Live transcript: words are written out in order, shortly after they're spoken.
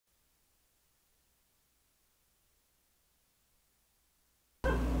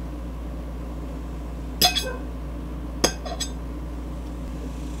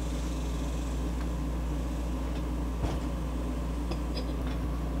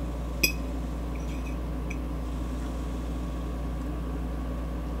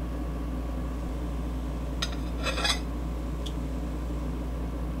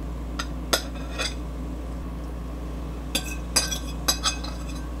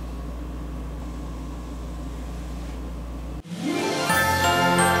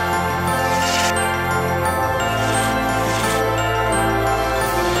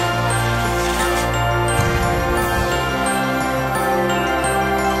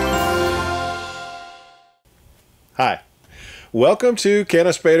Welcome to Can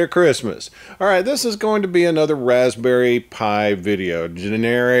a Spader Christmas. Alright, this is going to be another Raspberry Pi video.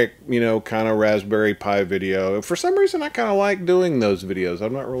 Generic, kind of Raspberry Pi video. For some reason, I kind of like doing those videos.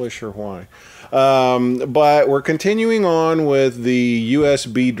 I'm not really sure why. But we're continuing on with the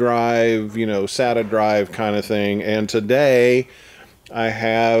USB drive, SATA drive kind of thing. And today, I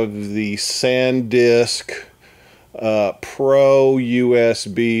have the SanDisk Pro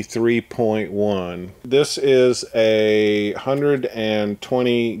USB 3.1. This is a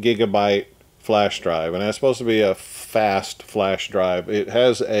 120 gigabyte flash drive, and that's supposed to be a fast flash drive. It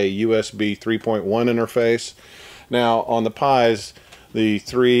has a USB 3.1 interface. Now on the Pis, the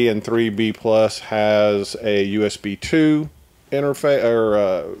 3 and 3B Plus has a USB 2 interface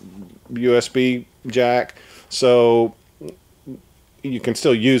or USB jack, so you can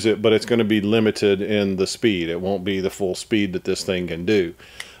still use it, but it's going to be limited in the speed. It won't be the full speed that this thing can do.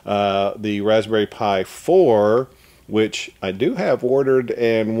 The Raspberry Pi 4, which I do have ordered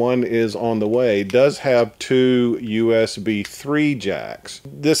and one is on the way, does have two USB 3 jacks.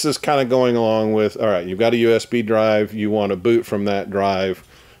 This is kind of going along with, all right, you've got a USB drive, you want to boot from that drive.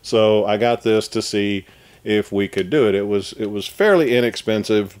 So I got this to see if we could do it. It was fairly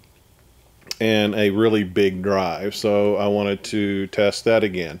inexpensive and a really big drive, so I wanted to test that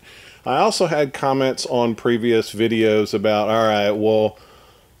again. I also had comments on previous videos about, all right, well,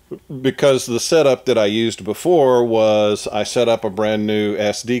 because the setup that I used before was I set up a brand new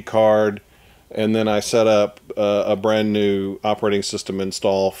SD card and then I set up a brand new operating system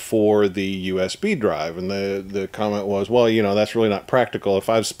install for the USB drive, and the comment was, well, that's really not practical. If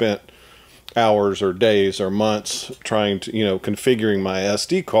I've spent hours or days or months trying to, configuring my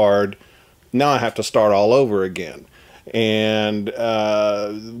SD card, now I have to start all over again. And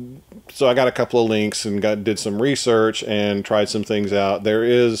so I got a couple of links and did some research and tried some things out. There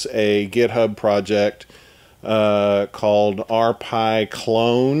is a GitHub project called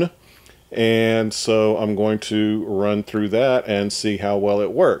rpi-clone, and so I'm going to run through that and see how well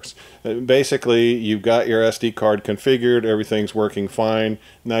it works. Basically, you've got your SD card configured, everything's working fine.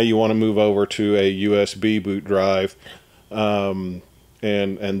 Now you want to move over to a USB boot drive.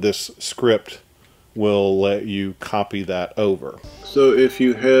 And this script will let you copy that over. So if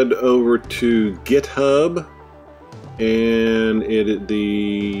you head over to GitHub, and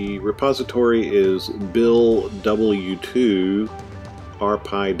the repository is Bill W2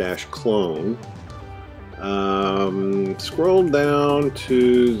 rpi-clone. Scroll down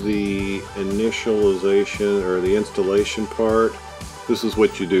to the initialization or the installation part. This is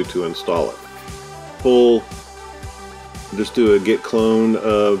what you do to install it. Just do a git clone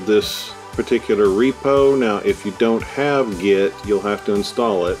of this particular repo. Now, if you don't have Git, you'll have to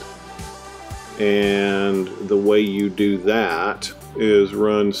install it. And the way you do that is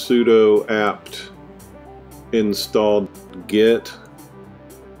run sudo apt install git.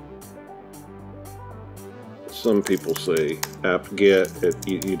 Some people say apt get.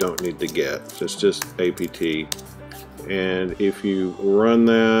 You don't need the get. It's just apt. And if you run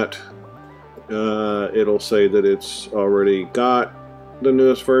that, it'll say that it's already got the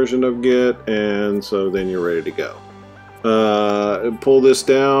newest version of Git, and so then you're ready to go. Pull this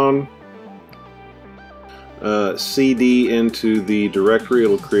down, CD into the directory.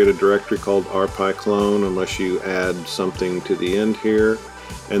 It'll create a directory called rpi-clone unless you add something to the end here.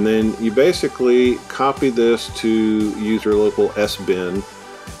 And then you basically copy this to user local sbin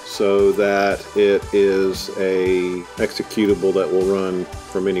so that it is a executable that will run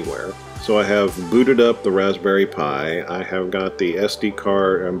from anywhere. So I have booted up the Raspberry Pi, I have got the SD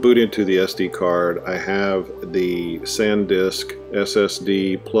card, I'm booted into the SD card, I have the SanDisk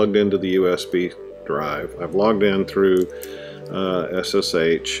SSD plugged into the USB drive. I've logged in through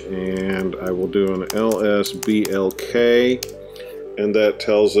SSH, and I will do an lsblk, and that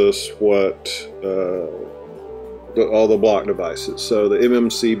tells us what all the block devices. So the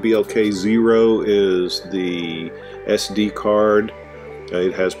MMC BLK0 is the SD card.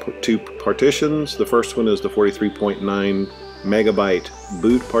 It has two partitions. The first one is the 43.9 megabyte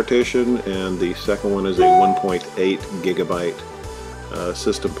boot partition, and the second one is a 1.8 gigabyte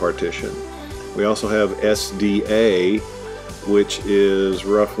system partition. We also have SDA, which is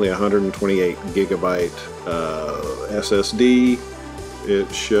roughly 128 gigabyte SSD. It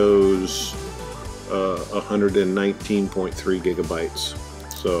shows 119.3 gigabytes.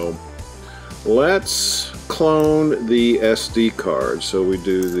 So let's clone the SD card. So we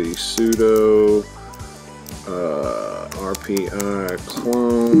do the sudo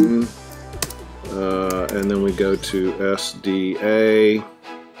rpi-clone, and then we go to SDA,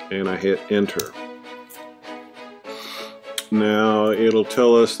 and I hit enter. Now it'll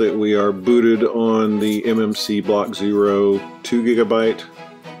tell us that we are booted on the MMC Block 0 2GB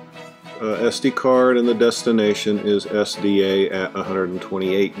SD card, and the destination is SDA at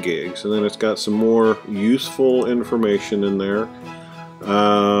 128 gigs. And then it's got some more useful information in there.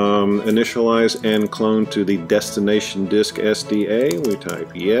 Initialize and clone to the destination disk SDA. We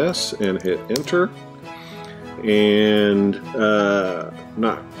type yes and hit enter. And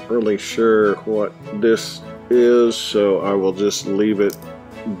not really sure what this is, so I will just leave it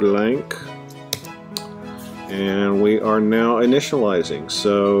blank. And we are now initializing,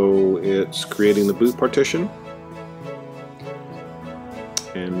 so it's creating the boot partition,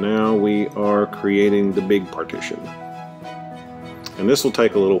 and now we are creating the big partition. And this will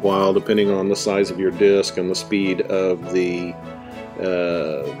take a little while depending on the size of your disk and the speed of the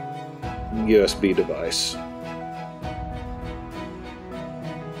USB device.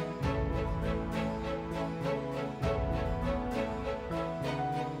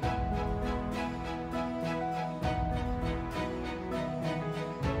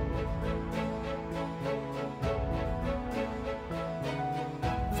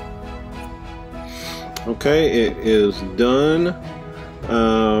 Okay, it is done.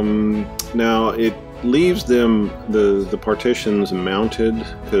 Now it leaves them the partitions mounted,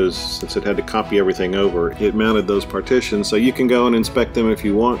 because since it had to copy everything over, it mounted those partitions, so you can go and inspect them if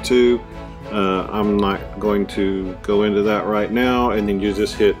you want to. I'm not going to go into that right now. And then you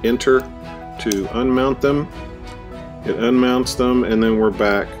just hit enter to unmount them. It unmounts them, and then we're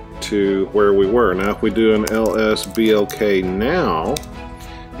back to where we were. Now if we do an LSBLK now,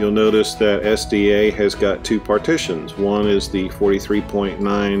 you'll notice that SDA has got two partitions. One is the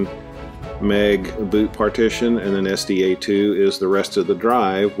 43.9 meg boot partition, and then SDA2 is the rest of the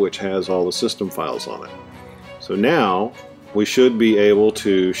drive, which has all the system files on it. So now we should be able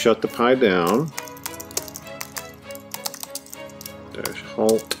to shut the Pi down. Dash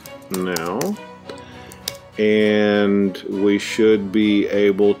halt now. And we should be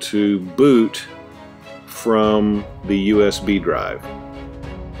able to boot from the USB drive.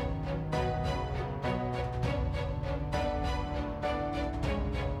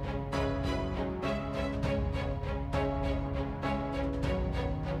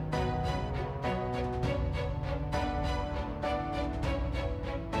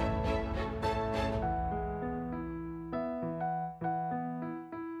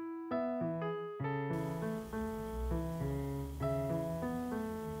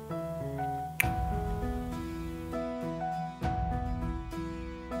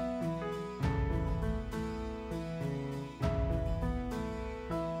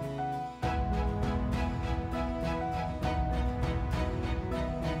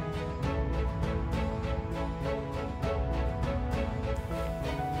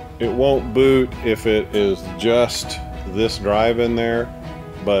 It won't boot if it is just this drive in there,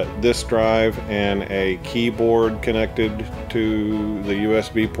 but this drive and a keyboard connected to the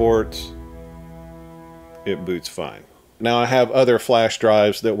USB ports, it boots fine. Now I have other flash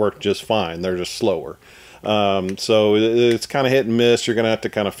drives that work just fine. They're just slower. So it's kind of hit and miss. You're going to have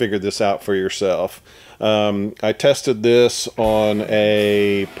to kind of figure this out for yourself. I tested this on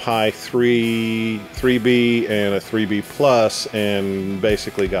a Pi 3B and a 3B Plus, and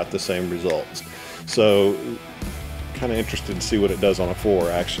basically got the same results. So kind of interested to see what it does on a 4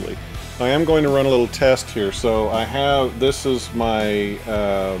 actually. I am going to run a little test here. So I have, this is my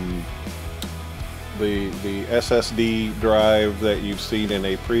the SSD drive that you've seen in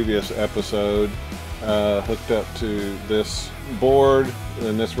a previous episode, hooked up to this board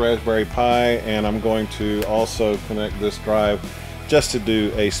and this Raspberry Pi, and I'm going to also connect this drive just to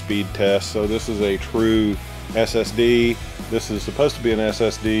do a speed test. So this is a true SSD. This is supposed to be an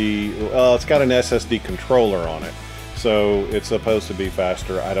SSD. Well, it's got an SSD controller on it, so it's supposed to be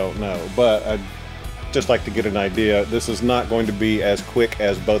faster. I don't know, but I'd just like to get an idea. This is not going to be as quick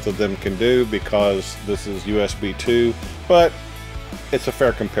as both of them can do because this is USB 2, but it's a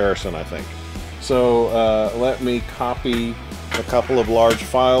fair comparison, I think. So let me copy a couple of large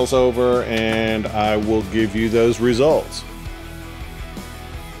files over, and I will give you those results.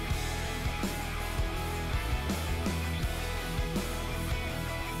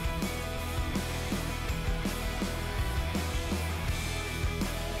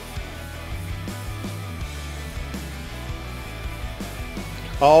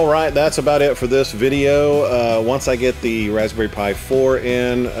 Alright, that's about it for this video. Once I get the Raspberry Pi 4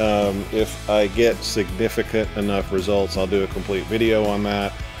 in, if I get significant enough results, I'll do a complete video on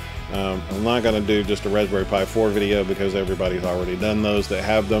that. I'm not going to do just a Raspberry Pi 4 video because everybody's already done those that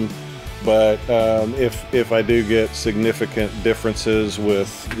have them. But if I do get significant differences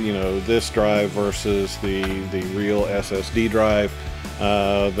with, you know, this drive versus the real SSD drive,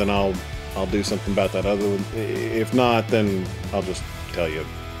 then I'll do something about that other one. If not, then I'll just tell you,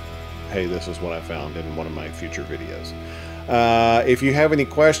 hey, this is what I found in one of my future videos. If you have any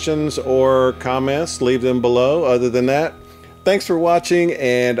questions or comments, leave them below. Other than that, thanks for watching,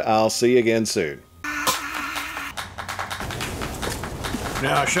 and I'll see you again soon.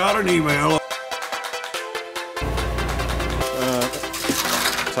 Now, I shot an email.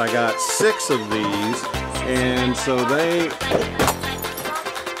 So I got 6 of these, and so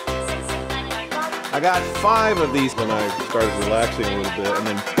I got 5 of these when I started relaxing a little bit, and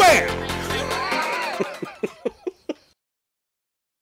then BAM!